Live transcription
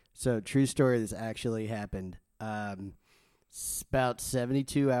So, true story. This actually happened. About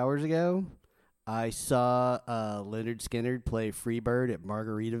 72 hours ago, I saw Leonard Skinner play Freebird at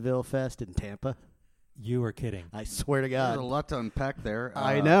Margaritaville Fest in Tampa. You were kidding. I swear to God. There's a lot to unpack there.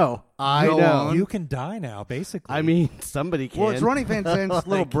 I know. go on. You can die now, basically. I mean, somebody can. Well, it's Ronnie Van Zant's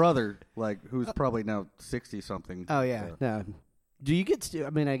little Like- brother, who's probably now 60-something. Oh, yeah. No. Do you get I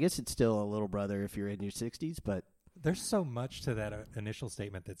mean, I guess it's still a little brother if you're in your 60s, but... There's so much to that initial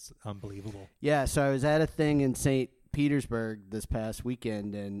statement that's unbelievable. Yeah, so I was at a thing in St. Petersburg this past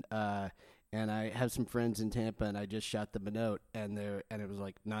weekend, and I have some friends in Tampa, and I just shot them a note, and it was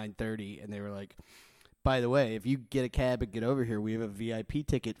like 9:30, and they were like, "By the way, if you get a cab and get over here, we have a VIP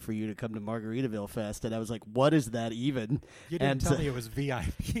ticket for you to come to Margaritaville Fest." And I was like, "What is that even?" You didn't tell me it was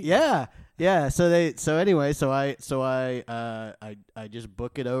VIP. Yeah. So I just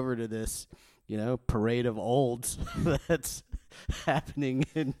book it over to this, parade of olds that's happening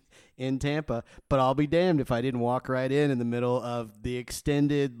in Tampa. But I'll be damned if I didn't walk right in the middle of the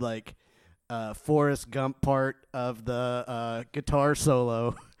extended Forrest Gump part of the guitar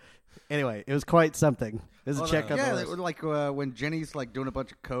solo. Anyway, it was quite something. There's a check on the list. When Jenny's doing a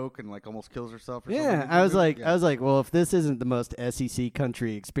bunch of coke and almost kills herself. Or Yeah, something. I was like, well, if this isn't the most SEC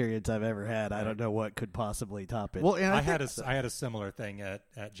country experience I've ever had, I don't know what could possibly top it. Well, and I had a similar thing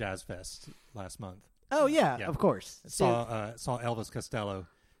at Jazz Fest last month. oh yeah, Yeah. of course. Saw Elvis Costello,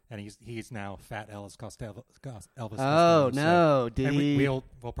 and he's now Fat Elvis Costello. Oh no, did and he? We'll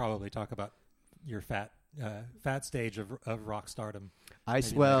probably talk about your fat stage of rock stardom. I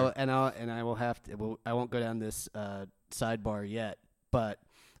maybe well, later. and I will have to. Well, I won't go down this sidebar yet, but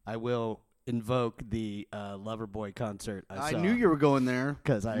I will invoke the Loverboy concert. I saw. knew you were going there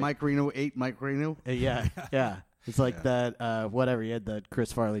 'Cause Mike Reno ate Mike Reno. Yeah. It's like that. Whatever. He had the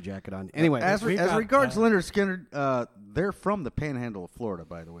Chris Farley jacket on. Anyway, As we've got, regards Leonard Skinner, they're from the Panhandle of Florida,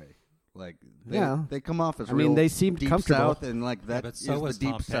 by the way. They come off as I mean, real they seemed deep comfortable. South, and Yeah, that but is so was the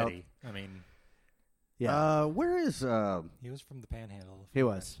deep Tom South. Petty. I mean, yeah, Where is he was from the Panhandle. he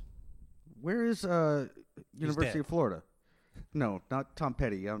was. University dead. of Florida? No, not Tom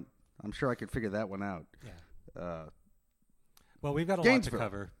Petty. I'm sure I could figure that one out. Yeah. Well, we've got a lot to Gainesville.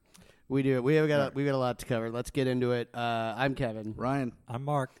 cover. We do. We've got a lot to cover. Let's get into it. I'm Kevin. Ryan. I'm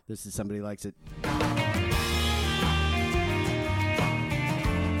Mark. This is Somebody Likes It.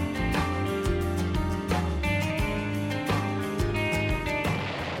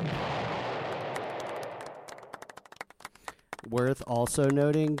 Worth also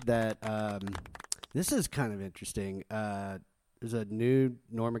noting that this is kind of interesting. There's a new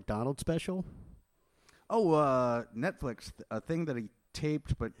Norm Macdonald special. Oh, Netflix, a thing that he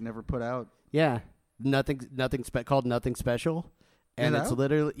taped but never put out. Yeah, called Nothing Special, and Is it's that?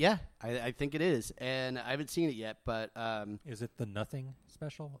 literally I think it is, and I haven't seen it yet, but Is it the Nothing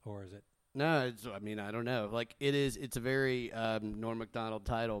special, or is it? no, I don't know. Like it is, it's a very Norm Macdonald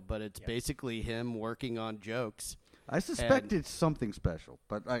title, but it's basically him working on jokes. I suspect it's something special,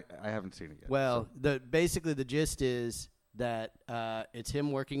 but I haven't seen it yet. Well, basically the gist is that it's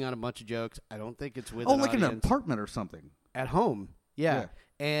him working on a bunch of jokes. I don't think it's with an like in an audience. apartment or something. At home, yeah. Yeah.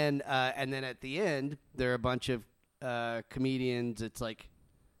 And then at the end, there are a bunch of comedians. It's like,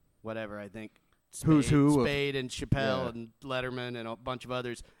 whatever, I think. Who's who of- Spade and Chappelle Yeah. and Letterman and a bunch of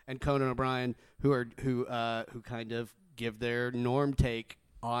others, and Conan O'Brien, who kind of give their Norm take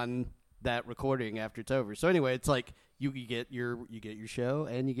on that recording after it's over. So anyway, it's like you get your show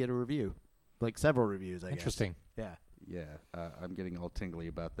and you get a review, like several reviews. I guess. Interesting. Yeah. Yeah, I'm getting all tingly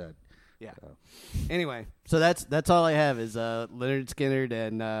about that. Yeah. Anyway, so that's all I have is Leonard Skinner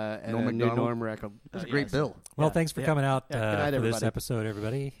and Norm a new Macdonald. Norm record. That's a great bill. Well, Yeah. thanks for Yeah. coming out Yeah. Good night, for this everybody. episode,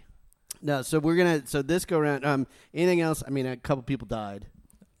 everybody. No, so this go around. Anything else? I mean, a couple people died.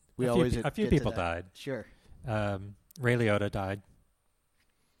 A few people died. Sure. Ray Liotta died.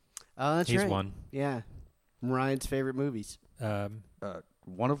 Oh, that's He's right. one. Yeah. Ryan's favorite movies.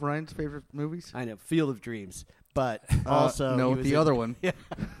 One of Ryan's favorite movies? I know, Field of Dreams, but also no, he was the in- other one. Yeah.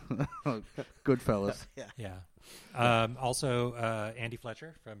 Goodfellas. Yeah. Also, Andy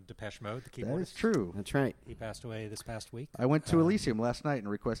Fletcher from Depeche Mode, the That keyboardist. is true. That's right. He passed away this past week. I went to Elysium last night and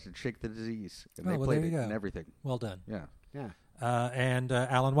requested "Shake the Disease," and they well, played there it you and go. everything. Well done. Yeah. Yeah. And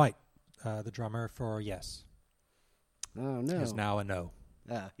Alan White, the drummer for Yes, Oh no. is now a no.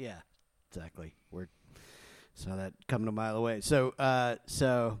 Yeah. Exactly. We're saw that coming a mile away.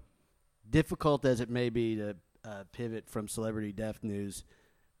 So difficult as it may be to pivot from celebrity death news,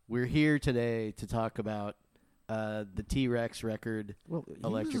 we're here today to talk about the T-Rex record. Well,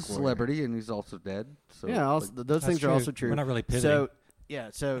 Electric he's a Warrior. celebrity and he's also dead. So Yeah, also, those That's things true. are also true. We're not really pivoting.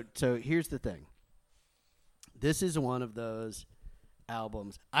 So here's the thing. This is one of those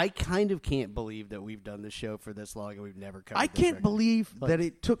albums. I kind of can't believe that we've done this show for this long and we've never covered I this can't record. believe that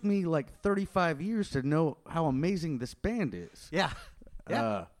it took me like 35 years to know how amazing this band is. Yeah.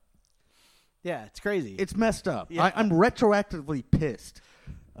 Yeah. Yeah, it's crazy. It's messed up. Yeah. I'm retroactively pissed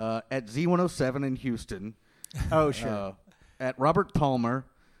at Z107 in Houston. Oh, sure. At Robert Palmer.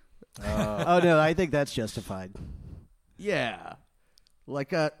 Oh, no, I think that's justified. Yeah. Like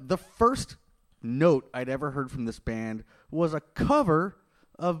the first note I'd ever heard from this band was a cover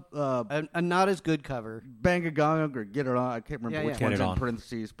of A not as good cover. Bang a Gong or Get It On. I can't remember which Get one's It in On.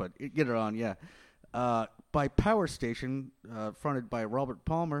 parentheses, but Get It On, yeah. By Power Station, fronted by Robert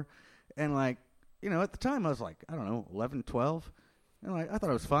Palmer. And, like, you know, at the time I was like, I don't know, 11, 12. And like, I thought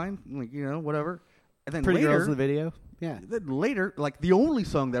it was fine. Like, you know, whatever. And then Pretty later, Girls in the video. Yeah. then later, like, the only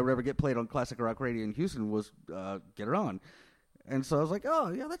song that would ever get played on Classic Rock Radio in Houston was Get It On. And so I was like,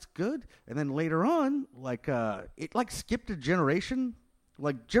 oh, yeah, that's good. And then later on, like, it, like, skipped a generation.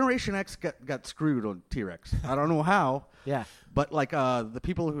 Like, Generation X got screwed on T-Rex. I don't know how. Yeah. But, like, the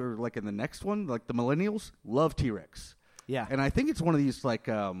people who are, like, in the next one, like, the millennials, love T-Rex. Yeah. And I think it's one of these, like,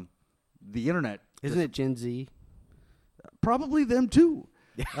 the internet. Isn't it Gen Z? Probably them, too.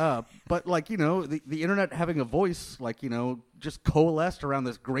 But, like, you know, the internet having a voice, like, you know, just coalesced around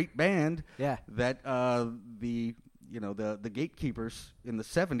this great band. Yeah. That the gatekeepers in the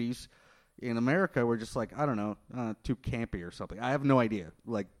 70s in America were just like, I don't know, too campy or something. I have no idea.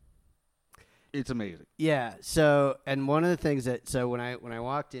 Like, it's amazing. Yeah. So, and one of the things when I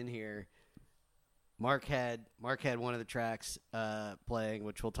walked in here, Mark had one of the tracks playing,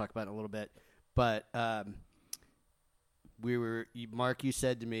 which we'll talk about in a little bit. But Mark, you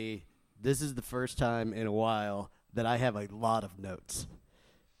said to me, "This is the first time in a while that I have a lot of notes."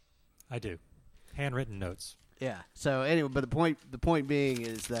 I do. Handwritten notes. Yeah. So anyway, but the point being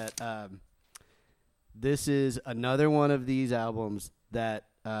is that this is another one of these albums that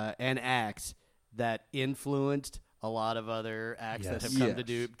and acts that influenced a lot of other acts that have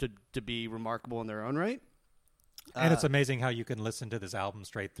come to be remarkable in their own right. And it's amazing how you can listen to this album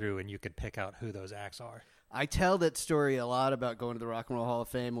straight through and you could pick out who those acts are. I tell that story a lot about going to the Rock and Roll Hall of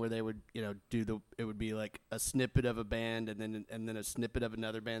Fame, where they would, you know, it would be like a snippet of a band and then a snippet of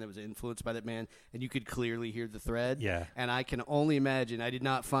another band that was influenced by that band, and you could clearly hear the thread. Yeah. And I can only imagine. I did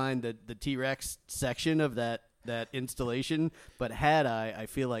not find the T-Rex section of that installation, but had I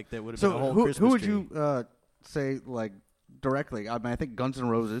feel like that would have been a whole Christmas who would tree. you say, like, directly? I mean, I think Guns N'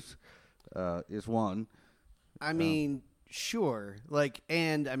 Roses is one. I mean, sure. Like,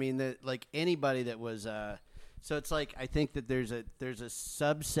 and I mean, like anybody that was. So it's like I think that there's a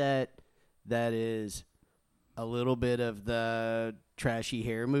subset that is a little bit of the trashy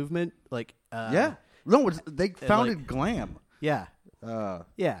hair movement. Like, Yeah. No, they founded like- glam. yeah,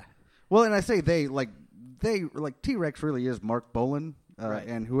 yeah, Well, and I say they T-Rex really is Mark Bolan Right.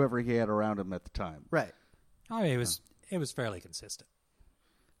 and whoever he had around him at the time. right. I mean, it was fairly consistent.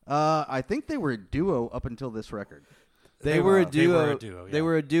 I think they were a duo up until this record. They were a They were duo. a duo, yeah. They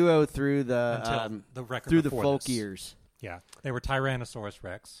were a duo through the Until the record through the before folk this. years. Yeah. They were Tyrannosaurus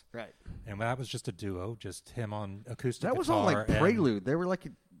Rex. Right. And that was just a duo, just him on acoustic That was guitar. all like and- Prelude. They were like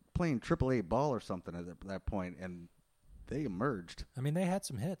playing AAA ball or something at that point, and they emerged. I mean, they had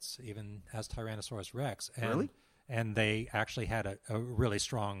some hits, even as Tyrannosaurus Rex. And, Really? And they actually had a really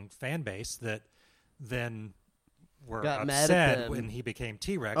strong fan base that then were Got mad at upset them. when he became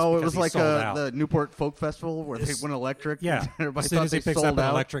T-Rex. Oh, it because was he like sold out. the Newport Folk Festival where they It's- went electric. Yeah. and everybody As soon thought as they he picks sold up an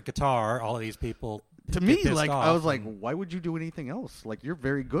out. electric guitar, all of these people To get me, pissed like off I was like, and- why would you do anything else? Like you're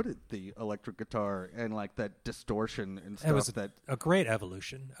very good at the electric guitar and like that distortion and stuff. it was that a great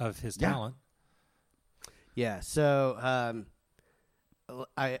evolution of his Yeah. talent. Yeah. So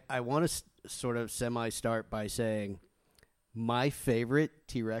I want to sort of semi-start by saying my favorite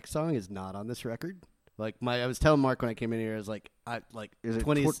T-Rex song is not on this record. Like I was telling Mark when I came in here, I was like, Is it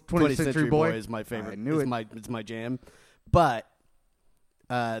 20th 20th Century Boy is my favorite. I knew it. It's my jam. But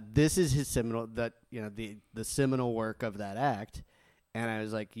this is his seminal, the seminal work of that act, and I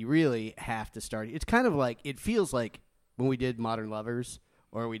was like, you really have to start. It's kind of like it feels like when we did Modern Lovers,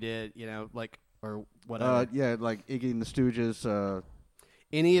 or we did or whatever. yeah, like Iggy and the Stooges.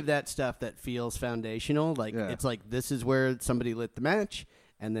 Any of that stuff that feels foundational, like Yeah. it's like this is where somebody lit the match,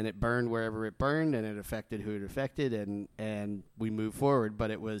 and then it burned wherever it burned, and it affected who it affected, and we move forward.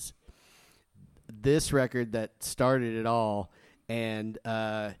 But it was this record that started it all, and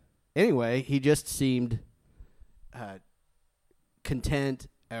anyway, he just seemed content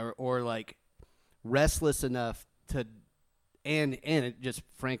or like restless enough to, and it just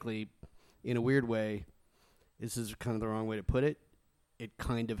frankly, in a weird way, this is kind of the wrong way to put it. it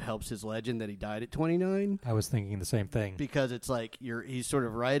kind of helps his legend that he died at 29, I was thinking the same thing. because it's like he's sort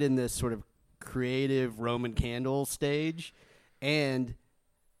of right in this sort of creative Roman candle stage, and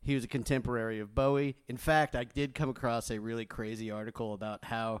he was a contemporary of Bowie. In fact, I did come across a really crazy article about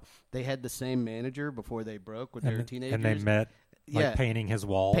how they had the same manager before they broke when they were teenagers. And they met painting his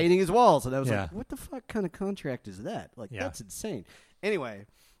wall. Painting his walls. And I was Yeah. like, what the fuck kind of contract is that? Like, Yeah. that's insane. Anyway,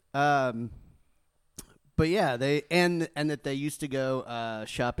 but yeah, they and that they used to go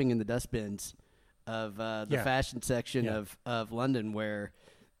shopping in the dustbins of the Yeah. fashion section Yeah. of London, where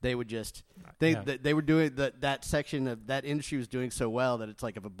they would just Yeah. they were doing that section of that industry was doing so well that it's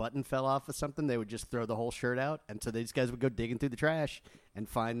like if a button fell off of something, they would just throw the whole shirt out, and so these guys would go digging through the trash and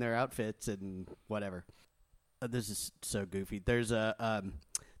find their outfits and whatever. This is so goofy. There's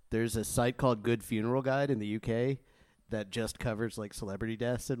a site called Good Funeral Guide in the UK that just covers like celebrity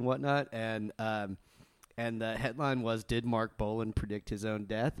deaths and whatnot, and the headline was, "Did Mark Bolan predict his own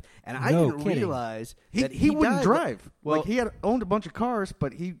death?" And I No didn't kidding. realize He that wouldn't died. drive. Well, Like, he had owned a bunch of cars,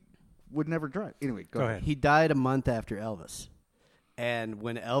 but he would never drive. Anyway, go ahead. he died a month after Elvis, and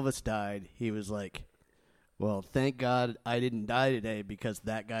when Elvis died, he was like, "Well, thank God I didn't die today, because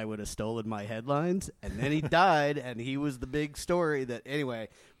that guy would have stolen my headlines." And then he died, and he was the big story. That anyway,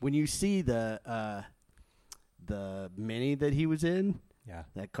 when you see the Mini that he was in, Yeah.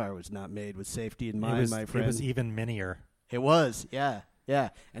 that car was not made with safety in It mind, was, my friend. It was even minier. It was, yeah.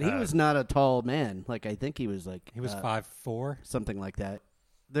 And he was not a tall man. Like, I think he was like He was 5'4". something like that.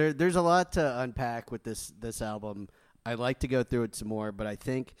 There's a lot to unpack with this album. I'd like to go through it some more, but I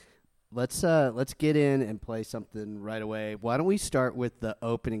think let's get in and play something right away. Why don't we start with the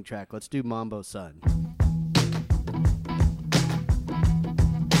opening track? Let's do Mambo Sun.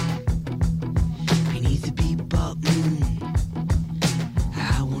 Beneath the bebop moon,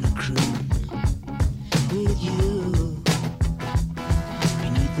 I wanna croon with you.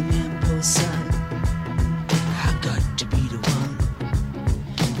 Beneath the mambo sun, I got to be the one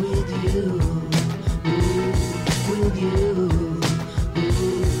with you. Ooh, with you. Ooh,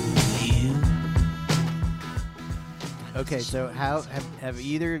 with you. Okay, so have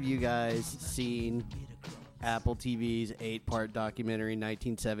either of you guys seen Apple TV's 8-part documentary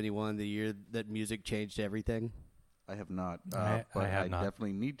 1971, the year that music changed everything? I have not, I but have I not.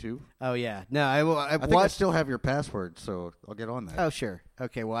 definitely need to. Oh yeah, no, I will. I think I still have your password, so I'll get on that. Oh sure,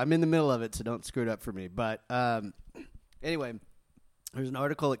 okay. Well, I'm in the middle of it, so don't screw it up for me. But anyway, there's an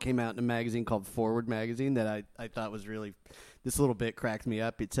article that came out in a magazine called Forward Magazine that I thought was really. This little bit cracked me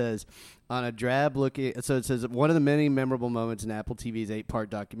up. It says, on a drab looking. So it says, one of the many memorable moments in Apple TV's 8-part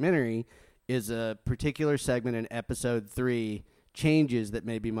documentary is a particular segment in episode 3, Changes, that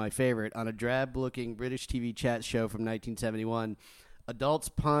may be my favorite. On a drab-looking British TV chat show from 1971,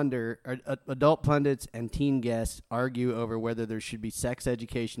 adult pundits and teen guests argue over whether there should be sex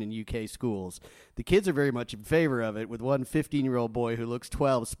education in UK schools. The kids are very much in favor of it, with one 15-year-old boy who looks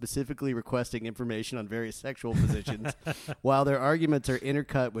 12 specifically requesting information on various sexual positions, while their arguments are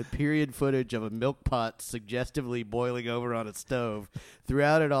intercut with period footage of a milk pot suggestively boiling over on a stove.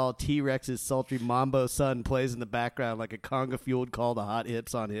 Throughout it all, T-Rex's sultry Mambo Sun plays in the background like a conga-fueled call to hot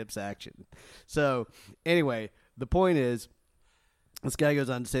hips on hips action. So, anyway, the point is, this guy goes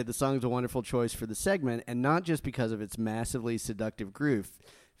on to say the song is a wonderful choice for the segment, and not just because of its massively seductive groove.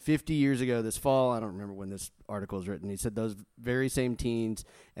 50 years ago this fall, I don't remember when this article was written, he said those very same teens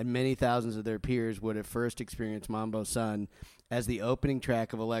and many thousands of their peers would have first experienced Mambo Sun as the opening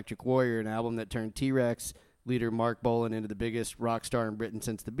track of Electric Warrior, an album that turned T-Rex leader Mark Bolan into the biggest rock star in Britain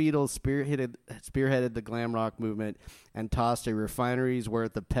since the Beatles, spearheaded the glam rock movement, and tossed a refinery's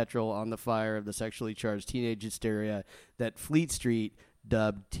worth of petrol on the fire of the sexually charged teenage hysteria that Fleet Street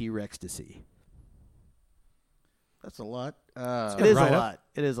dubbed T-Rextasy. That's a lot. It is Right a up. lot.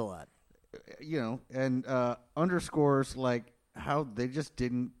 It is a lot. You know, and underscores like how they just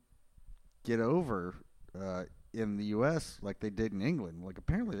didn't get over in the U.S. like they did in England. Like,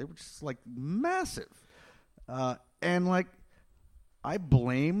 apparently they were just like massive. And like, I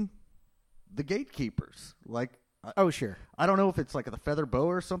blame the gatekeepers. Like, Oh, sure. I don't know if it's like the feather boa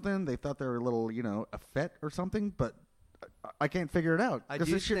or something. They thought they were a little, effete or something, but I can't figure it out. I Because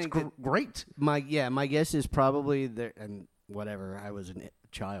do this shit's think that- great. My guess is probably there, and whatever. I was a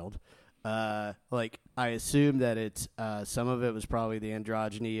child. Like, I assume that it's some of it was probably the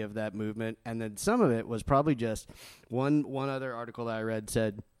androgyny of that movement, and then some of it was probably just one other article that I read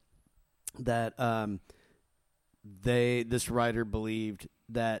said that this writer believed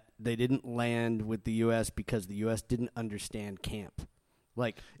that they didn't land with the U.S. because the U.S. didn't understand camp.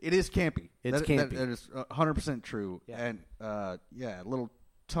 Like, It is campy. It's That campy. That is 100% true. Yeah. And, a little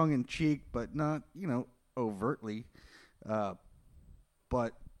tongue-in-cheek, but not, overtly.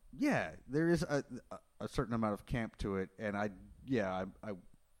 but yeah, there is a certain amount of camp to it, and I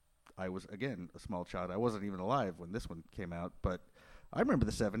was, again, a small child. I wasn't even alive when this one came out, but I remember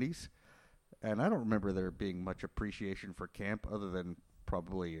the 70s, and I don't remember there being much appreciation for camp other than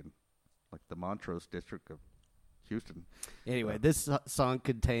probably in like the Montrose district of Houston. Anyway, this song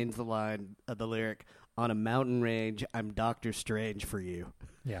contains the line of the lyric, "On a mountain range, I'm Dr. Strange for you."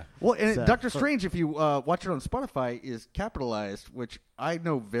 Yeah. Well, and So- Doctor Strange, if you watch it on Spotify, is capitalized, which I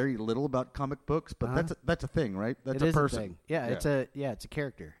know very little about comic books, but that's a thing, right? That's It a is person. thing. Yeah, Yeah. it's a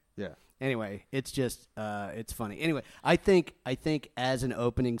character. Yeah. Anyway, it's just it's funny. Anyway, I think as an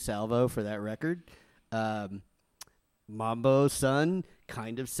opening salvo for that record, Mambo Sun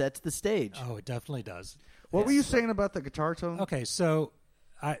kind of sets the stage. Oh, it definitely does. What were you saying about the guitar tone? Okay, so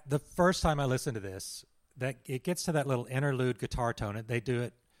the first time I listened to this, that it gets to that little interlude guitar tone, and they do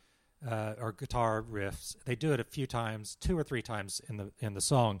it, or guitar riffs. They do it a few times, 2 or 3 times in the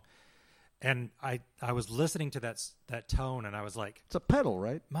song, and I was listening to that tone, and I was like, It's a pedal,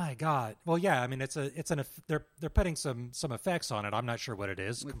 right? my God. Well, yeah, I mean they're putting some effects on it. I'm not sure what it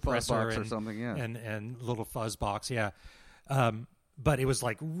is, Like compressor fuzz box or and, something, yeah. and little fuzz box, yeah. But it was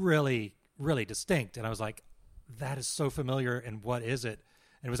like really, really distinct, and I was like, that is so familiar. And what is it?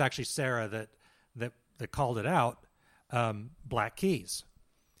 And it was actually Sarah that called it out. Black Keys.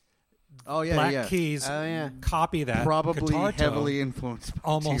 Oh, yeah, Black yeah. Keys Oh, yeah. copy that Probably guitar tone. heavily influenced by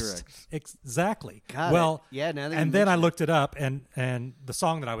Almost T-Rex. exactly. Got well, it. Yeah, now that you and then I mention it. looked it up, and the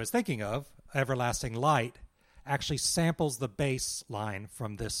song that I was thinking of, "Everlasting Light," actually samples the bass line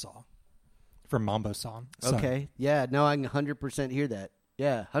from this song, from Mambo Song. So, Okay. Yeah. No, I can 100% hear that.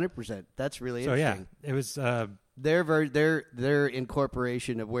 Yeah, 100%. That's really So yeah, interesting. it was. Their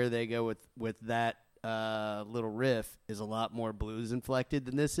incorporation of where they go with that little riff is a lot more blues inflected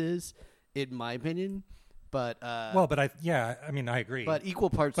than this is, in my opinion. But But I mean, I agree. but equal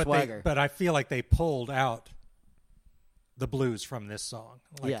parts but swagger. but I feel like they pulled out the blues from this song,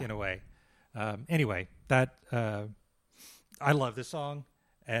 like Yeah. in a way. Anyway, that I love this song,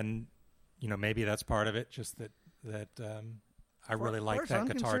 and maybe that's part of it. Just that I really As like far as that I'm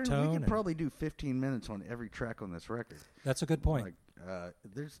guitar concerned, tone. We could and probably do 15 minutes on every track on this record. that's a good point. Like,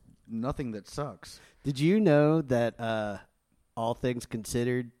 there's nothing that sucks. Did you know that All Things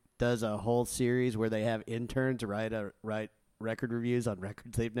Considered does a whole series where they have interns write record reviews on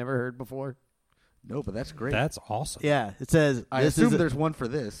records they've never heard before? No, but that's great. That's awesome. Yeah, it says I this assume is there's one for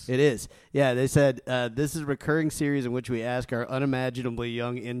this. It is. Yeah, they said this is a recurring series in which we ask our unimaginably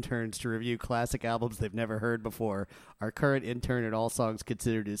young interns to review classic albums they've never heard before. Our current intern at All Songs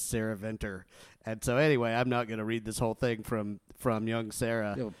Considered is Sarah Venter. And so anyway, I'm not going to read this whole thing from young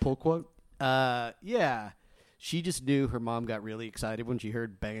Sarah. You have a pull quote? Yeah. She just knew her mom got really excited when she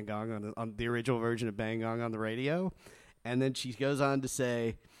heard Bang a Gong on the original version of Bang a Gong on the radio. And then she goes on to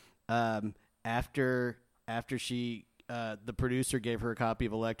say, after she the producer gave her a copy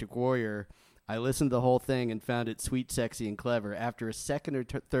of Electric Warrior, I listened to the whole thing and found it sweet, sexy, and clever. After a second or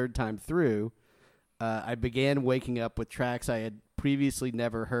third time through, I began waking up with tracks I had previously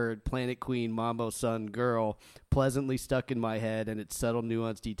never heard. Planet Queen, Mambo Sun, Girl, pleasantly stuck in my head, and its subtle,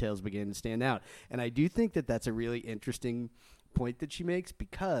 nuanced details began to stand out. And I do think that that's a really interesting point that she makes,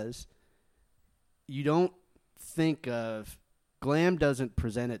 because you don't think of glam doesn't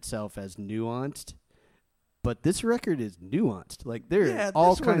present itself as nuanced, but this record is nuanced. Like there are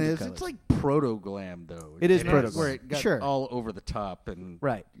all this one kinds of is. colors. It's like proto glam, though. It is It's proto-glam. where it got Sure. all over the top and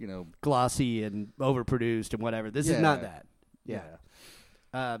Right. Glossy and overproduced and whatever. This is not that.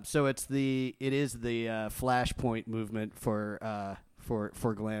 Yeah. So it is the Flashpoint movement for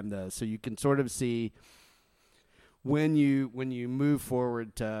glam, though. So you can sort of see when you move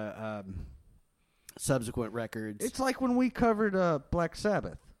forward to subsequent records. It's like when we covered Black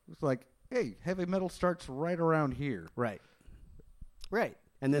Sabbath. It's like, hey, heavy metal starts right around here. right.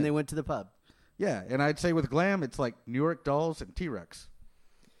 And then they went to the pub. Yeah, and I'd say with glam, it's like New York Dolls and T-Rex.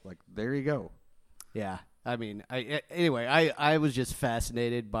 Like, there you go. Yeah. I mean, I was just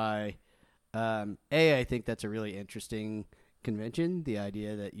fascinated by, I think that's a really interesting convention. The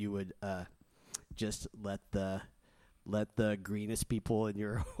idea that you would just let the greenest people in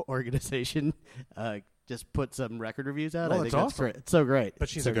your organization just put some record reviews out. Oh, I think it's that's awesome. great. It's so great. But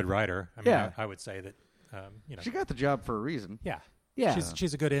she's So a good great. writer. I mean, Yeah. I would say that. She got the job for a reason. Yeah. Yeah.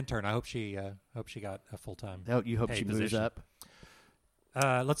 She's a good intern. I hope she got a full time. You hope she moves up.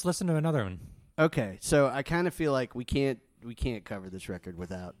 Let's listen to another one. Okay, so I kind of feel like we can't cover this record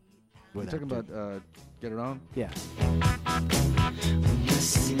without. We're talking about Get It On? Yeah. You're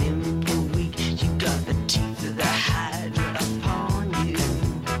slim and you're weak. You got the teeth of the Hydra upon you.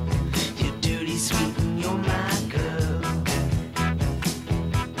 You're dirty, sweet, and you're my girl.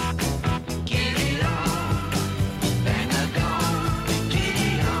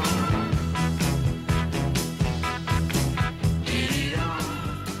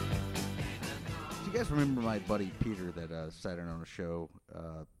 my buddy Peter that sat in on a show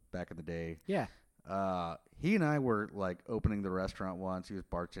back in the day. Yeah. He and I were like opening the restaurant once. He was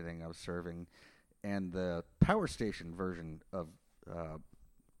bartending, I was serving, and the Power Station version of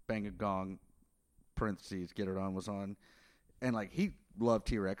Bang a Gong (parentheses Get It On) was on, and like he loved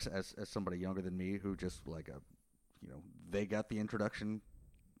T-Rex as somebody younger than me who just like they got the introduction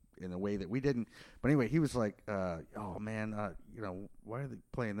in a way that we didn't. But anyway, he was like, "Oh man, why are they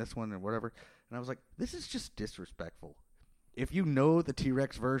playing this one and whatever?" And I was like, "This is just disrespectful. If you know the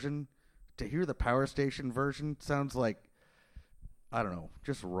T-Rex version, to hear the Power Station version sounds like, I don't know,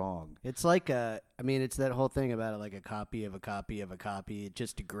 just wrong." It's like it's that whole thing about it, like a copy of a copy of a copy. It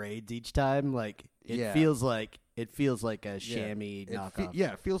just degrades each time. Like it feels like a chamois knockoff.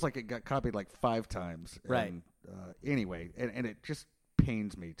 It feels like it got copied like 5 times. Right. And, anyway, and it just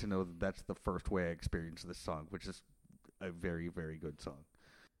pains me to know that that's the first way I experienced this song, which is a very, very good song.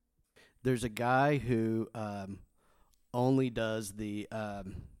 There's a guy who only does the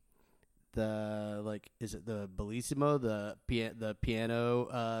is it the bellissimo, the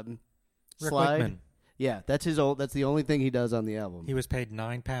piano Rick slide? Wakeman. Yeah, that's the only thing he does on the album. He was paid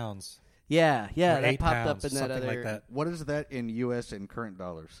 £9. Yeah, Or that 8 popped pounds, up in that something other like that. What is that in U.S. in current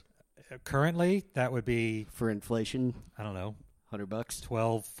dollars? Currently, that would be, for inflation, I don't know, $100.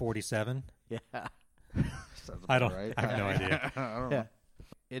 $12.47. Yeah, Sounds I about don't. right. I have no idea. I don't yeah. know.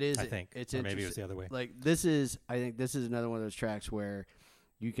 It is. I think, it's or maybe it interesting. was the other way. Like I think this is another one of those tracks where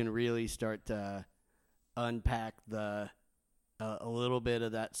you can really start to unpack a little bit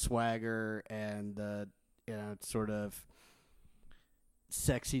of that swagger and the sort of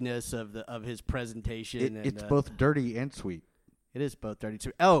sexiness of his presentation. It's both dirty and sweet. It is both dirty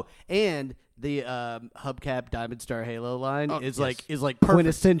too. Oh, and the hubcap Diamond Star Halo line is like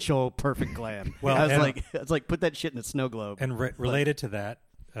quintessential perfect glam. Well, I and- was like, put that shit in a snow globe. And related to that,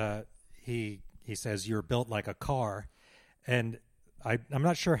 he says you're built like a car, and I'm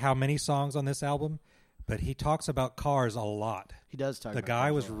not sure how many songs on this album, but he talks about cars a lot. He does talk. The about guy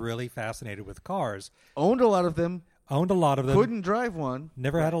cars was a lot. really fascinated with cars, Owned a lot of them. owned a lot of them, Couldn't drive one.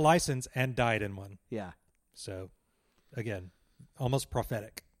 never had a license, and died in one. Yeah. So, again, almost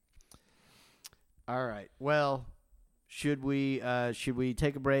prophetic. All right. Well, should we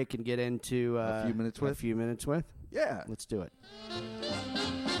take a break and get into A few minutes with? A few minutes with? Yeah. Let's do it.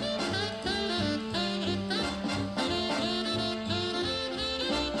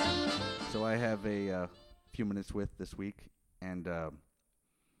 So I have a few minutes with this week, and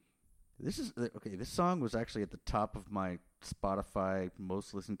this is okay. This song was actually at the top of my Spotify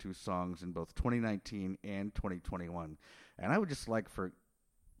most listened to songs in both 2019 and 2021, and I would just like for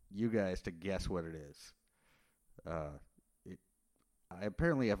you guys to guess what it is. I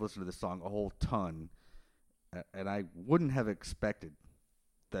apparently have listened to this song a whole ton, and I wouldn't have expected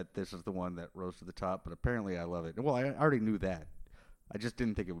that this is the one that rose to the top, but apparently I love it. Well, I already knew that. I just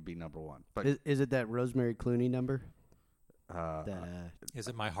didn't think it would be number one. But Is it that Rosemary Clooney number? Is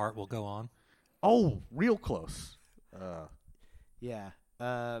it My Heart Will Go On? Real close. Yeah.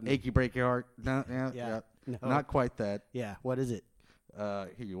 Achy Breaky Heart. No, yeah. No. Not quite that. Yeah. What is it? Here,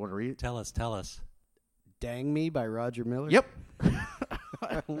 you want to read it? Tell us. Dang Me by Roger Miller? Yep.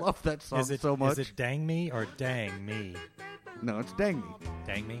 I love that song so much. Is it Dang Me or Dang Me? No, it's Dang Me.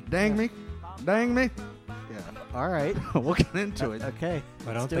 Dang Me? Dang Me. Dang Me. Yeah. All right. We'll get into it. Okay.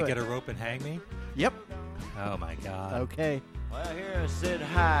 Why Let's don't do they it. get a rope and hang me? Yep. Oh, my God. Okay. Well, here I sit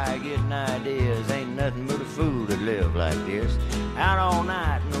high, getting ideas. Ain't nothing but a fool to live like this. Out all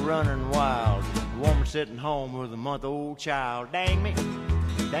night and running wild. The woman sitting home with a month-old child. Dang me,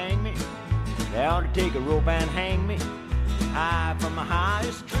 dang me. They ought to take a rope and hang me high from the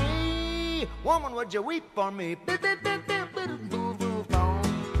highest tree. Woman, would you weep for me?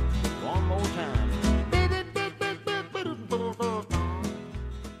 One more time.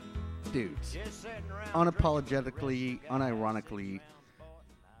 Dudes. Just sitting around Unapologetically, unironically,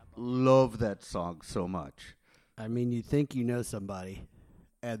 love that song so much. I mean, you think you know somebody,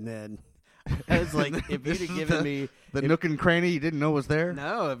 and then it's like if This you'd have is given me the nook and cranny you didn't know was there.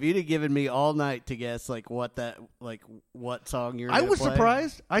 no, if you'd have given me all night to guess what song you're. I gonna was play.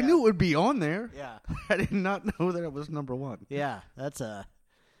 surprised. I knew it would be on there. Yeah, I did not know that it was number one. yeah.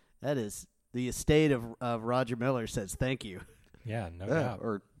 That is the estate of Roger Miller says thank you. Yeah, no Yeah, doubt.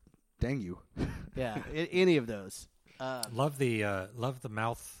 or dang you. Yeah, any of those. Love the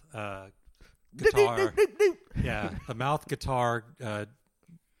mouth guitar. Yeah, the mouth guitar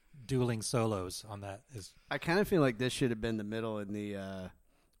dueling solos on that is I kind of feel like this should have been the middle in the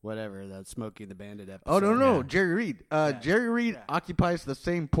whatever, that Smokey and the Bandit episode. Oh no, Yeah. Jerry Reed. Jerry Reed occupies the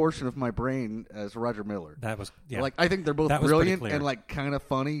same portion of my brain as Roger Miller. That was Like I think they're both That was pretty brilliant clear. and like kind of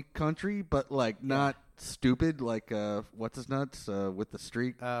funny country, but like not stupid. Like what's his nuts with the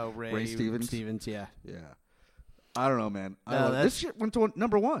streak? Oh, Ray Stevens. Stevens, yeah. Yeah, I don't know, man. No, This shit went to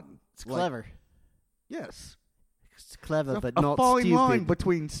number one. It's clever. Yes, It's clever, a, but a not fine stupid. line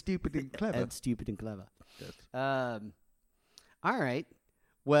between stupid and clever. And stupid and clever. Yes. All right.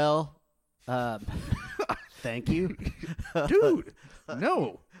 Well, thank you. Dude,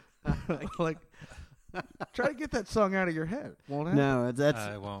 no. Like, try to get that song out of your head. Won't happen. No, that's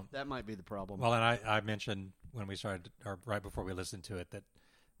I won't. that might be the problem. Well, and I mentioned when we started, or right before we listened to it, that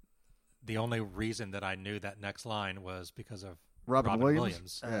the only reason that I knew that next line was because of Robin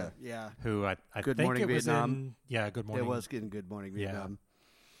Williams. Yeah. yeah. who I Good think Morning it was Vietnam. Good Morning. It was in Good Morning Yeah. Vietnam.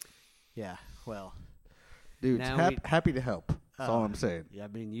 Yeah. Well, Dude, Now happy to help. That's all Oh. I'm saying. yeah, I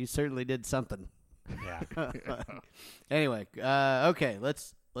mean, you certainly did something. Yeah. Anyway, okay,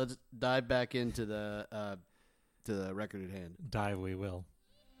 let's dive back into the to the record at hand. Dive we will.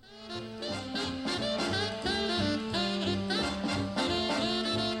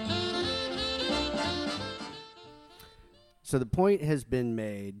 So the point has been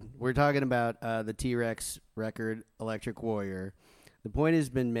made. We're talking about the T-Rex record, Electric Warrior. The point has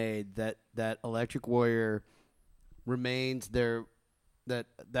been made that Electric Warrior remains that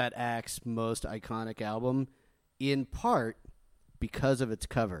act's most iconic album, in part because of its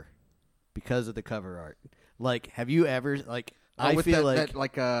cover, because of the cover art. Like, have you ever like? I with feel that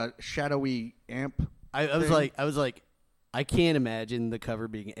like a shadowy amp. I was thing? like, I can't imagine the cover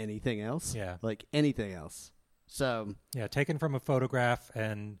being anything else. Yeah. Like anything else. So Yeah, taken from a photograph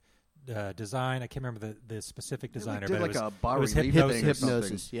and design. I can't remember the specific designer, did but like it was, a it bas was relief Hypnosis. thing or something.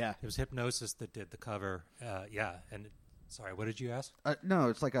 Hypnosis, yeah. It was Hypnosis that did the cover. Yeah, and sorry, what did you ask? No,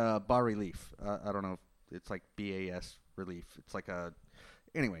 it's like a bas relief. I don't know. It's like BAS relief. It's like a.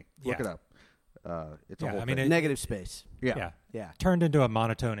 Anyway, look Yeah. it up. It's a Yeah, whole I mean, thing. Negative space. Yeah. Yeah. turned into a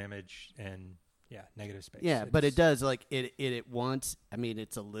monotone image and negative space. Yeah, but it does like it wants. I mean,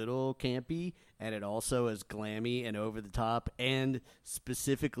 it's a little campy, and it also is glammy and over the top, and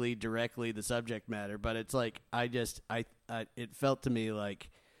specifically directly the subject matter. But it's like it felt to me like,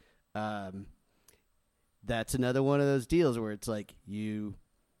 that's another one of those deals where it's like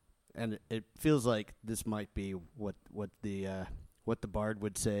and it feels like this might be what the Bard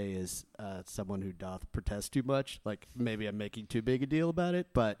would say is someone who doth protest too much. Like maybe I'm making too big a deal about it,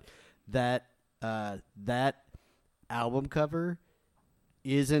 but that album cover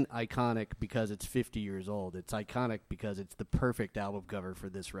isn't iconic because it's 50 years old. It's iconic because it's the perfect album cover for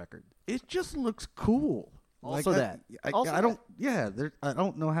this record. It just looks cool. Also that. I don't. Yeah, I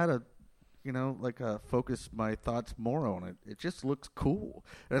don't know how to, focus my thoughts more on it. It just looks cool,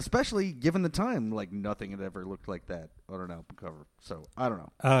 and especially given the time, like nothing had ever looked like that on an album cover. So I don't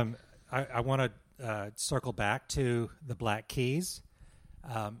know. I want to circle back to the Black Keys,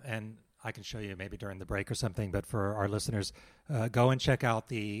 and I can show you maybe during the break or something. But for our listeners, go and check out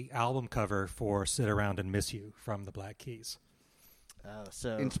the album cover for "Sit Around and Miss You" from the Black Keys.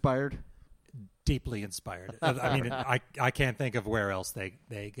 So Inspired. Deeply inspired. I mean, I can't think of where else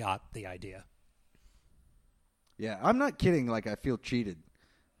they got the idea. Yeah, I'm not kidding. Like I feel cheated.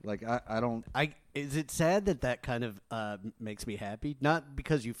 Like I don't. Is it sad that kind of makes me happy? Not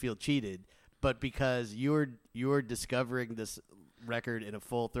because you feel cheated, but because you're discovering this record in a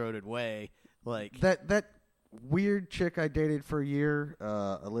full-throated way. Like That weird chick I dated for a year,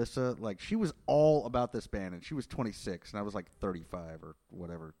 Alyssa, like she was all about this band, and she was 26, and I was like 35 or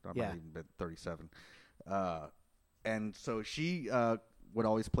whatever. I might have even been 37. And so she would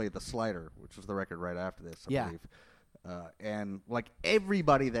always play The Slider, which was the record right after this, I believe. And like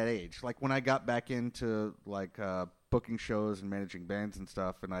everybody that age, like when I got back into like booking shows and managing bands and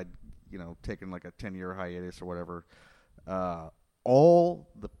stuff, and I'd taken like a 10-year hiatus or whatever, all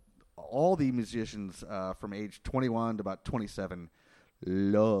the musicians from age 21 to about 27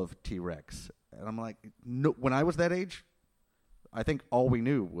 love T-Rex. And I'm like, no, when I was that age, I think all we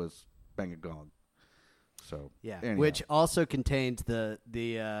knew was Bang a Gong. So anyhow. Which also contains the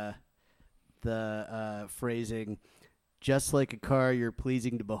phrasing, just like a car you're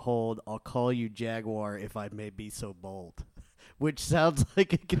pleasing to behold, I'll call you Jaguar if I may be so bold. Which sounds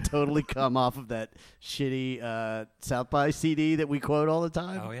like it could totally come off of that shitty South by CD that we quote all the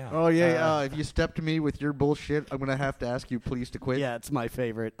time. Oh yeah. Oh yeah, if you step to me with your bullshit, I'm gonna have to ask you please to quit. Yeah, it's my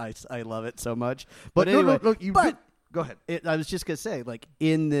favorite. I love it so much. but anyway, no, you but go ahead. I was just gonna say, like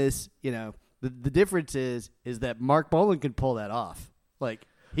in this, the difference is that Mark Bolan can pull that off. Like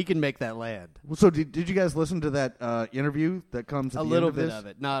He can make that land. So did you guys listen to that interview that comes at A the little end bit this? of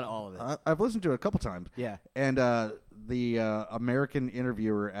it, not all of it. I've listened to it a couple times. Yeah. And the American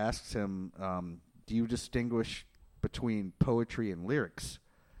interviewer asks him, do you distinguish between poetry and lyrics?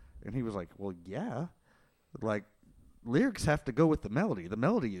 And he was like, well, yeah. Like, lyrics have to go with the melody. The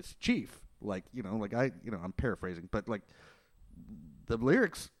melody is chief. Like, I'm paraphrasing, but like the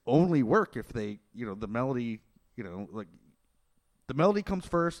lyrics only work if they, the melody, like the melody comes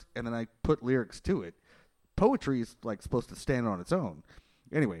first and then I put lyrics to it. Poetry is like supposed to stand on its own.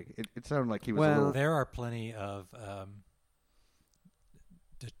 Anyway, it sounded like he was a little... There are plenty of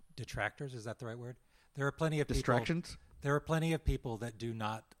detractors. Is that the right word? There are plenty of distractions. There are plenty of people that do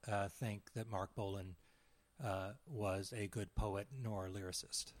not think that Mark Bolan was a good poet nor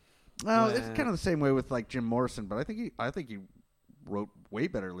lyricist. Well, it's kind of the same way with like Jim Morrison, but I think he wrote way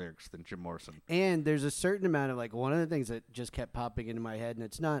better lyrics than Jim Morrison. And there's a certain amount of like one of the things that just kept popping into my head, and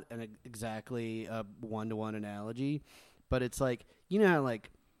it's not exactly a one-to-one analogy, but it's like how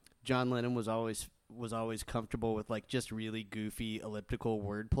like John Lennon was always comfortable with like just really goofy elliptical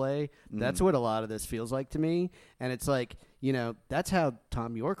wordplay. That's what a lot of this feels like to me, and it's like that's how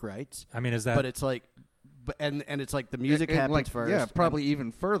Tom York writes. I mean, is that? But it's like, and it's like the music happens like, first. Yeah, probably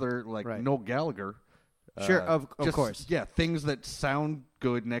even further, like Right. Noel Gallagher. Sure, of just, course. Yeah, things that sound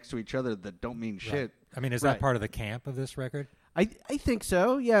good next to each other that don't mean shit. I mean, is Right. that part of the camp of this record? I think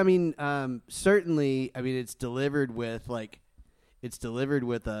so. Yeah, I mean, certainly. I mean, it's delivered with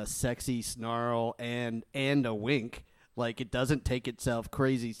a sexy snarl and a wink. Like, it doesn't take itself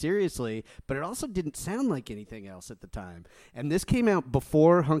crazy seriously, but it also didn't sound like anything else at the time. And this came out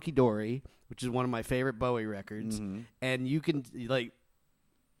before Hunky Dory, which is one of my favorite Bowie records. And you can like,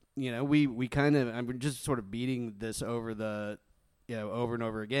 we kind of, I'm just sort of beating this over the, over and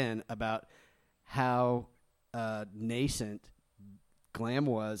over again about how nascent glam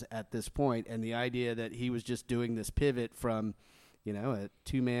was at this point, and the idea that he was just doing this pivot from, a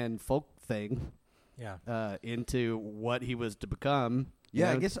two-man folk thing, into what he was to become.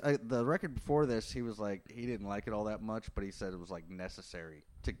 Yeah, I guess the record before this, he was like, he didn't like it all that much, but he said it was like necessary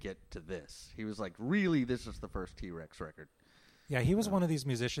to get to this. He was like, really, this is the first T-Rex record. Yeah, he was one of these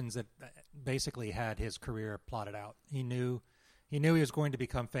musicians that basically had his career plotted out. He knew he was going to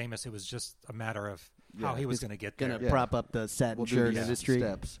become famous. It was just a matter of how he was going to get there. Going to prop up the satin Do shirt these industry.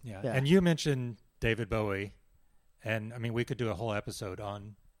 steps. Yeah. Yeah. And you mentioned David Bowie, and I mean, we could do a whole episode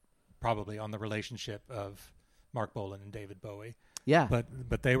on the relationship of Mark Bolan and David Bowie. Yeah.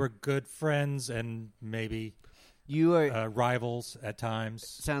 But they were good friends and maybe You are rivals at times.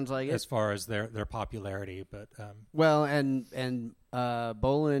 sounds like as it. far as their popularity, but Well, and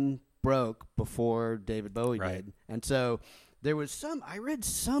Bolan broke before David Bowie Right. did, and so there was some. I read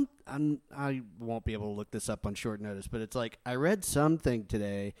some. I won't be able to look this up on short notice, but it's like I read something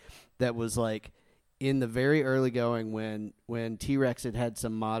today that was like in the very early going when T-Rex had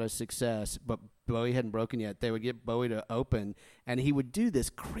some modest success, but Bowie hadn't broken yet. They would get Bowie to open, and he would do this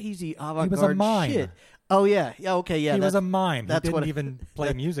crazy avant-garde mime. shit. Oh yeah, okay, yeah. he was a mime. That's He what didn't even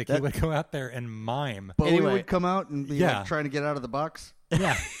play music. He would go out there and mime. Bowie Anyway. would come out and be like trying to get out of the box.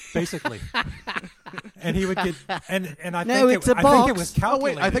 Yeah, basically. And he would get and I No, think it's a I think it box. was Oh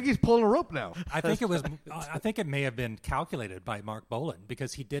calculated. wait, I think he's pulling a rope now. I think it may have been calculated by Mark Bolan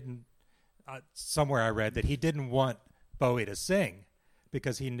because he didn't. Somewhere I read that he didn't want Bowie to sing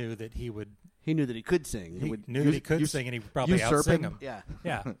because he knew that he would. He knew that he could sing. He would, knew that he could sing, and he would probably usurp outsing him. him. yeah.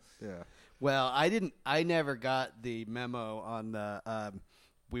 Yeah. Yeah. Well, I never got the memo on the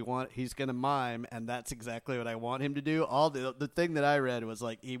he's gonna mime, and that's exactly what I want him to do. All the thing that I read was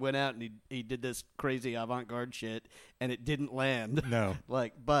like he went out and he did this crazy avant-garde shit, and it didn't land. No.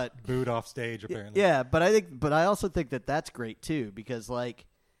 But Booed off stage apparently. yeah, but I also think that that's great too, because like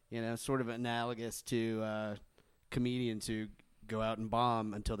sort of analogous to comedians who go out and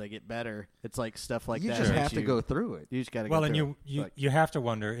bomb until they get better. It's like stuff like You that. just that have to go through it. You just got to Well, go and through you it. you have to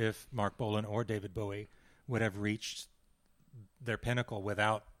wonder if Mark Bolan or David Bowie would have reached their pinnacle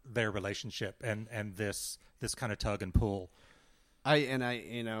without their relationship and this kind of tug and pull.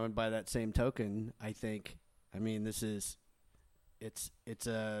 And by that same token, I think, I mean, it's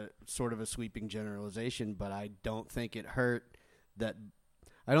a sort of a sweeping generalization, but I don't think it hurt that.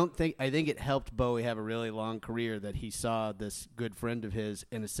 I think it helped Bowie have a really long career that he saw this good friend of his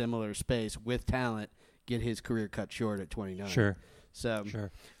in a similar space with talent get his career cut short at 29. Sure. So Sure.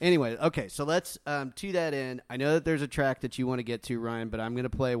 Anyway, okay, so let's to that end. I know that there's a track that you want to get to, Ryan, but I'm going to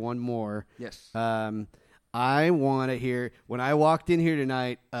play one more. Yes. I want to hear, when I walked in here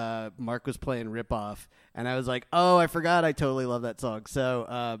tonight, Mark was playing Rip Off, and I was like, oh, I forgot I totally love that song.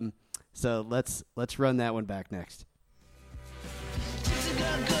 So let's run that one back next. It's a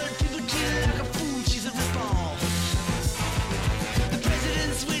got good, people treat her like a fool, she's a ripoff. The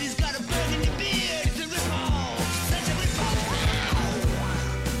president's wit, he's got a burgundy beard, it's a ripoff. Such a ripoff.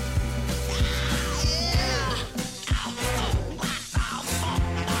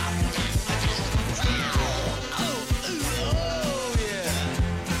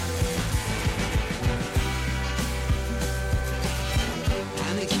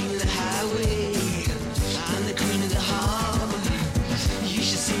 I'm the king of the highway. I'm the queen of the hall. You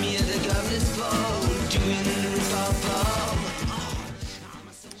should see me at the governor's ball, doing the rip-off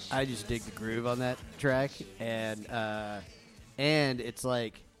ball. I just dig the groove on that track, and it's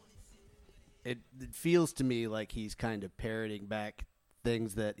like it feels to me like he's kind of parroting back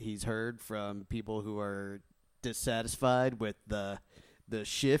things that he's heard from people who are dissatisfied with the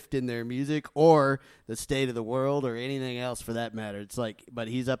shift in their music or the state of the world or anything else for that matter. It's like, but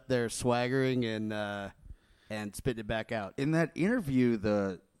he's up there swaggering and spitting it back out. In that interview,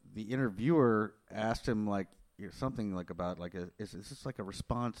 the interviewer asked him like something like about like is this like a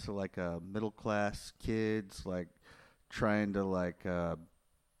response to like middle class kids like trying to like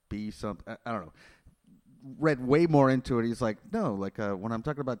be something? I don't know. Read way more into it. He's like, no, like when I'm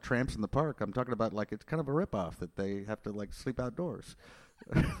talking about Tramps in the Park, I'm talking about like it's kind of a ripoff that they have to like sleep outdoors.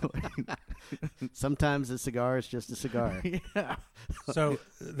 Sometimes a cigar is just a cigar. Yeah. So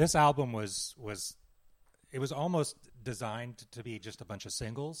this album was it was almost designed to be just a bunch of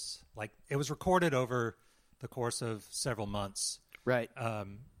singles. Like it was recorded over the course of several months. Right.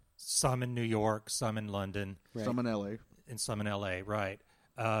 Some in New York, some in London, Right. Some in L.A. and some in L.A. Right.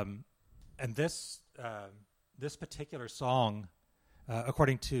 And this particular song,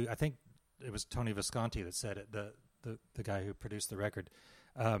 according to I think it was Tony Visconti that said it, the guy who produced the record,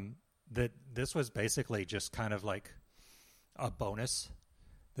 that this was basically just kind of like a bonus.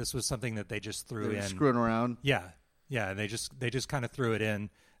 This was something that they just threw They were in. screwing around. Yeah. They just kind of threw it in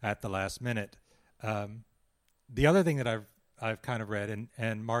at the last minute. The other thing that I've kind of read,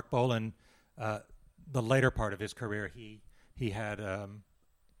 and Mark Bolan, the later part of his career, he had I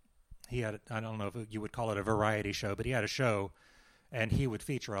don't know if you would call it a variety show, but he had a show, and he would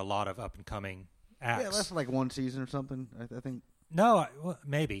feature a lot of up and coming acts. Yeah, that's like one season or something. I think. No, well,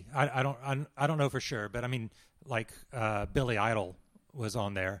 maybe I don't know for sure, but I mean, like Billy Idol was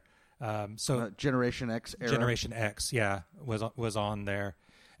on there. So Generation X era. Generation X, yeah, was on there,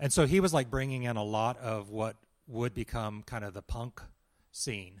 and so he was like bringing in a lot of what would become kind of the punk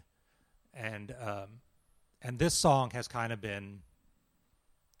scene, and this song has kind of been.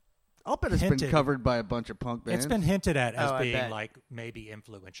 I'll bet it's hinted. been covered by a bunch of punk bands. It's been hinted at as Oh, I being bet. like maybe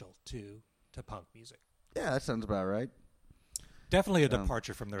influential to punk music. Yeah, that sounds about right. Definitely a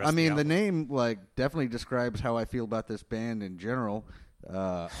departure from the rest. I mean, of the the album. name like definitely describes how I feel about this band in general.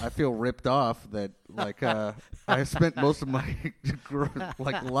 I feel ripped off that like I spent most of my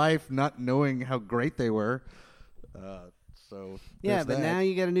like life not knowing how great they were. So Yeah, there's but that. now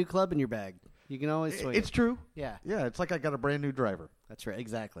you got a new club in your bag. You can always swing It's it. true. Yeah, Yeah, it's like I got a brand new driver. that's right.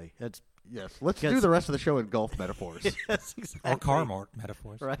 Exactly. That's Yes, let's Yes. do the rest of the show in golf metaphors. yes, exactly. or car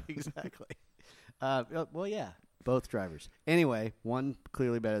metaphors. Right, exactly. Well, yeah, both drivers. Anyway, one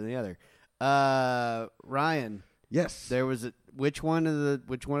clearly better than the other. Ryan, Yes, there was which one of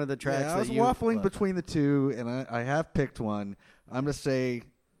the tracks? Yeah, I was that you waffling loved? between the two, and I have picked one. I'm going to say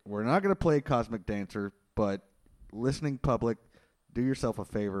we're not going to play Cosmic Dancer, but listening public, do yourself a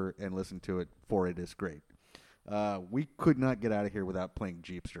favor and listen to it, for it is great. We could not get out of here without playing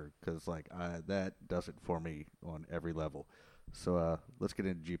Jeepster, because like that does it for me on every level. So let's get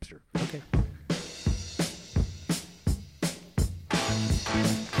into Jeepster. Okay.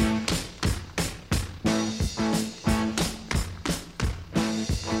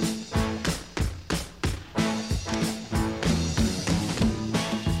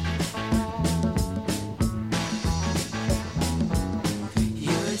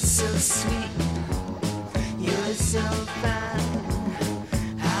 You're so sweet, you're so fine.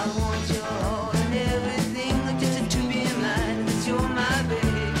 I want your all and everything, just to be mine, 'cause you're my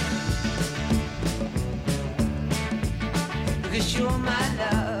babe. 'Cause you're my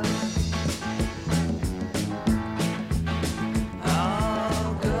love.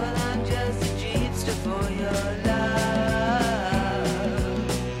 Oh, girl, I'm just a jeepster for your love.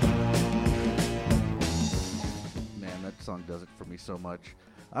 Man, that song does it for me so much.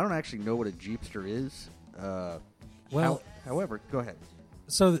 I don't actually know what a Jeepster is. Well- however, go ahead.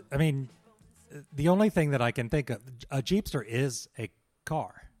 So, I mean, the only thing that I can think of, a Jeepster is a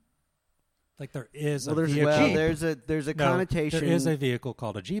car. Like there is Well, a there's a vehicle. Jeep. there's a No, connotation. There is a vehicle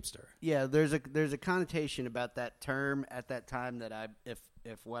called a Jeepster. Yeah, there's a connotation about that term at that time that if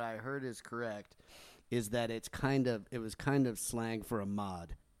what I heard is correct, is that it was kind of slang for a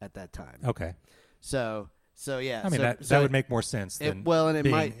mod at that time. Okay. So yeah. I mean, so, that would make more sense than it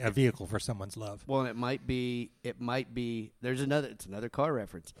being might a vehicle for someone's love. Well, it might be. It's another car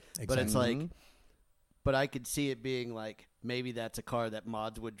reference, but it's Exactly. like, but I could see it being like maybe that's a car that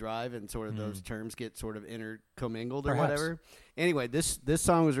mods would drive, and sort of those terms get sort of intercommingled or Perhaps. whatever. Anyway, this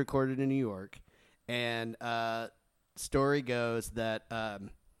song was recorded in New York, and story goes that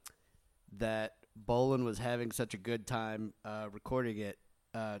that Bolan was having such a good time recording it,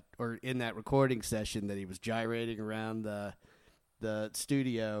 or in that recording session, that he was gyrating around the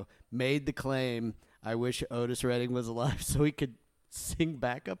studio, made the claim, "I wish Otis Redding was alive so he could sing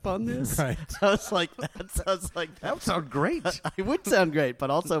backup on this." Right. I was like, that would sound great. It would sound great, but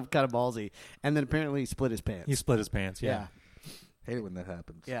also kind of ballsy. And then apparently he split his pants. He split his pants. Yeah. Hate it when that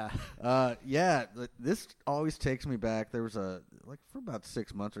happens. Yeah. This always takes me back. There was for about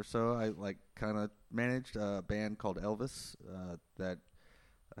 6 months or so, I kind of managed a band called Elvis. That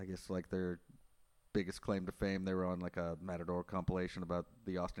I guess their biggest claim to fame. They were on a Matador compilation about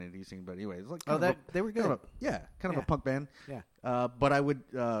the Austin 80s scene. But anyway, it was they were good. kind of a punk band. Yeah. But I would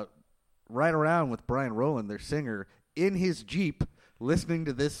ride around with Brian Rowland, their singer, in his Jeep, listening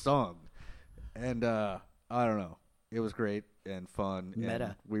to this song, and I don't know. It was great and fun. Meta.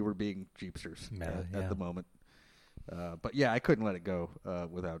 And we were being Jeepsters Meta, at yeah. the moment. But yeah, I couldn't let it go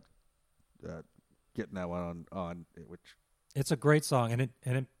without getting that one on which. It's a great song, and it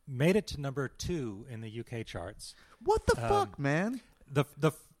made it to number 2 in the UK charts. What the fuck, man?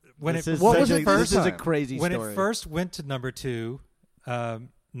 When This it is what was such it a- first This is a time? crazy when story. it first went to number 2, the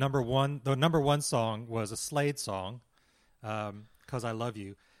number one song was a Slade song, "'Cause I Love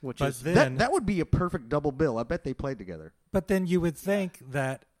You," Which but is- then That would be a perfect double bill. I bet they played together. But then you would think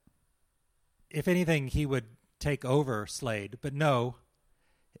that, if anything, he would take over Slade. But no,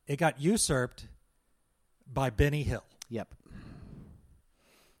 it got usurped by Benny Hill. Yep.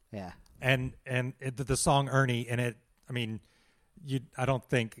 Yeah. And the song Ernie, and it, I mean, I don't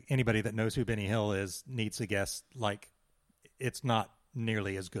think anybody that knows who Benny Hill is needs to guess, it's not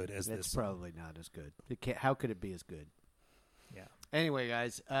nearly as good as It's this. probably not as good. How could it be as good? Yeah. Anyway,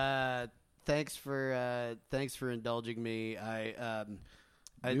 guys, thanks for indulging me.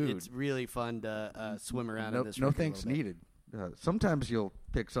 Dude. It's really fun to swim around in this. No record a thanks little bit. needed. Sometimes you'll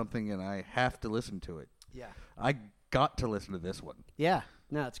pick something and I have to listen to it. Yeah. I got to listen to this one. Yeah.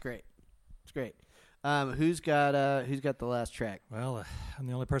 No, it's great. It's great. Who's got the last track? Well, I'm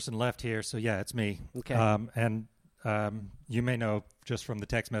the only person left here, so yeah, it's me. Okay. And you may know just from the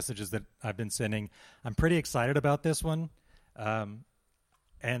text messages that I've been sending, I'm pretty excited about this one. And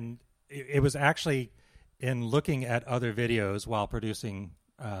it was actually in looking at other videos while producing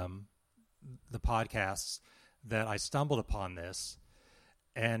the podcasts that I stumbled upon this.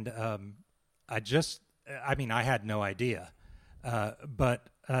 And I had no idea. But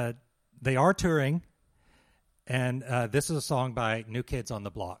they are touring. And this is a song by New Kids on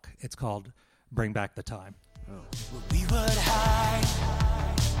the Block. It's called Bring Back the Time. We would hide,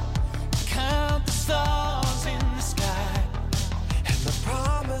 count the stars in the sky, and the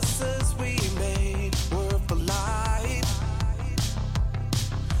promises we made were for life.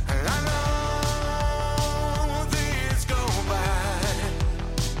 And I know these go by,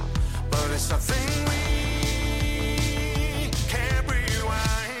 but it's something we can't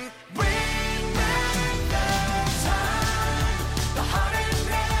rewind. Bring back the time, the heart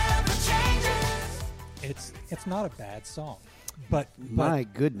never changes. It's not a bad song, but My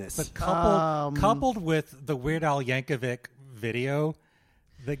goodness. But coupled with the Weird Al Yankovic video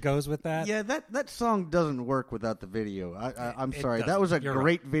that goes with that. Yeah, that song doesn't work without the video. I'm It sorry. That doesn't. was a You're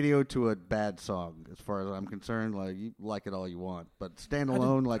great video to a bad song, as far as I'm concerned. You like it all you want, but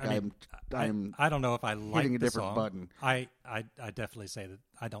standalone, I'm I don't know if I like hitting a the different song. button. I definitely say that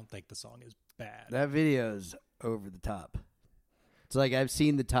I don't think the song is bad. That video's over the top. It's like I've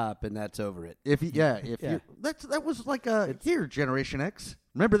seen the top, and that's over it. If you, Yeah. that was like here, Generation X.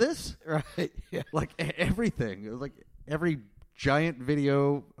 Remember this? Right. Yeah. Like everything. It was like every giant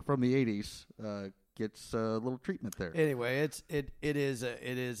video from the '80s gets a little treatment there. Anyway, it is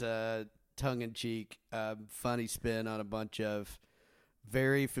a tongue in cheek, funny spin on a bunch of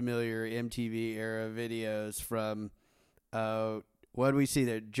very familiar MTV era videos from what do we see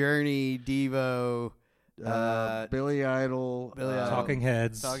there? Journey, Devo, Billy Idol, Talking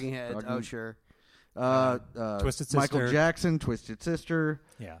Heads. Talking Heads. Talking- Oh, sure. Twisted Michael Sister. Jackson, Twisted Sister.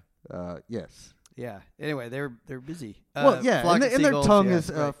 Yeah. Yes. Yeah. Anyway, they're busy. Well, yeah, Flock and, of and their Seagulls, tongue yeah,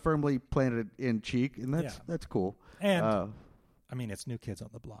 is right. firmly planted in cheek, and that's Yeah. cool. And Uh, it's New Kids on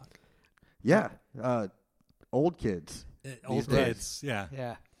the Block. yeah, old kids. Old days. kids. Yeah.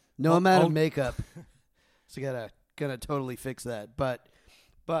 Yeah. No amount of old- makeup So gotta totally fix that. But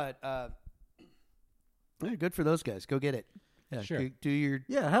yeah, good for those guys. Go get it. Yeah, Sure. do your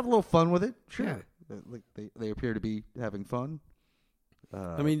Yeah, have a little fun with it. Sure. Yeah. Like they appear to be having fun.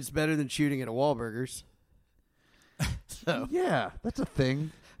 I mean, it's better than shooting at a Wahlburgers. So yeah, that's a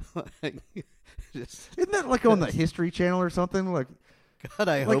thing. just, Isn't that like on the History Channel or something? Like, God,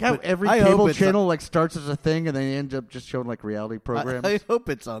 I like hope how it- every I hope cable it's channel like starts as a thing and they end up just showing like reality programs. I hope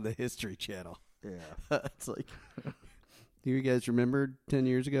it's on the History Channel. yeah. It's like, do you guys remember 10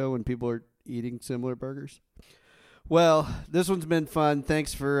 years ago when people were eating similar burgers? Well, this one's been fun.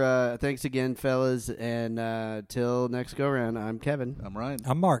 Thanks again, fellas. And till next go round, I'm Kevin. I'm Ryan.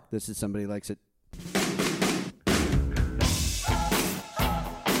 I'm Mark. This is Somebody Likes It.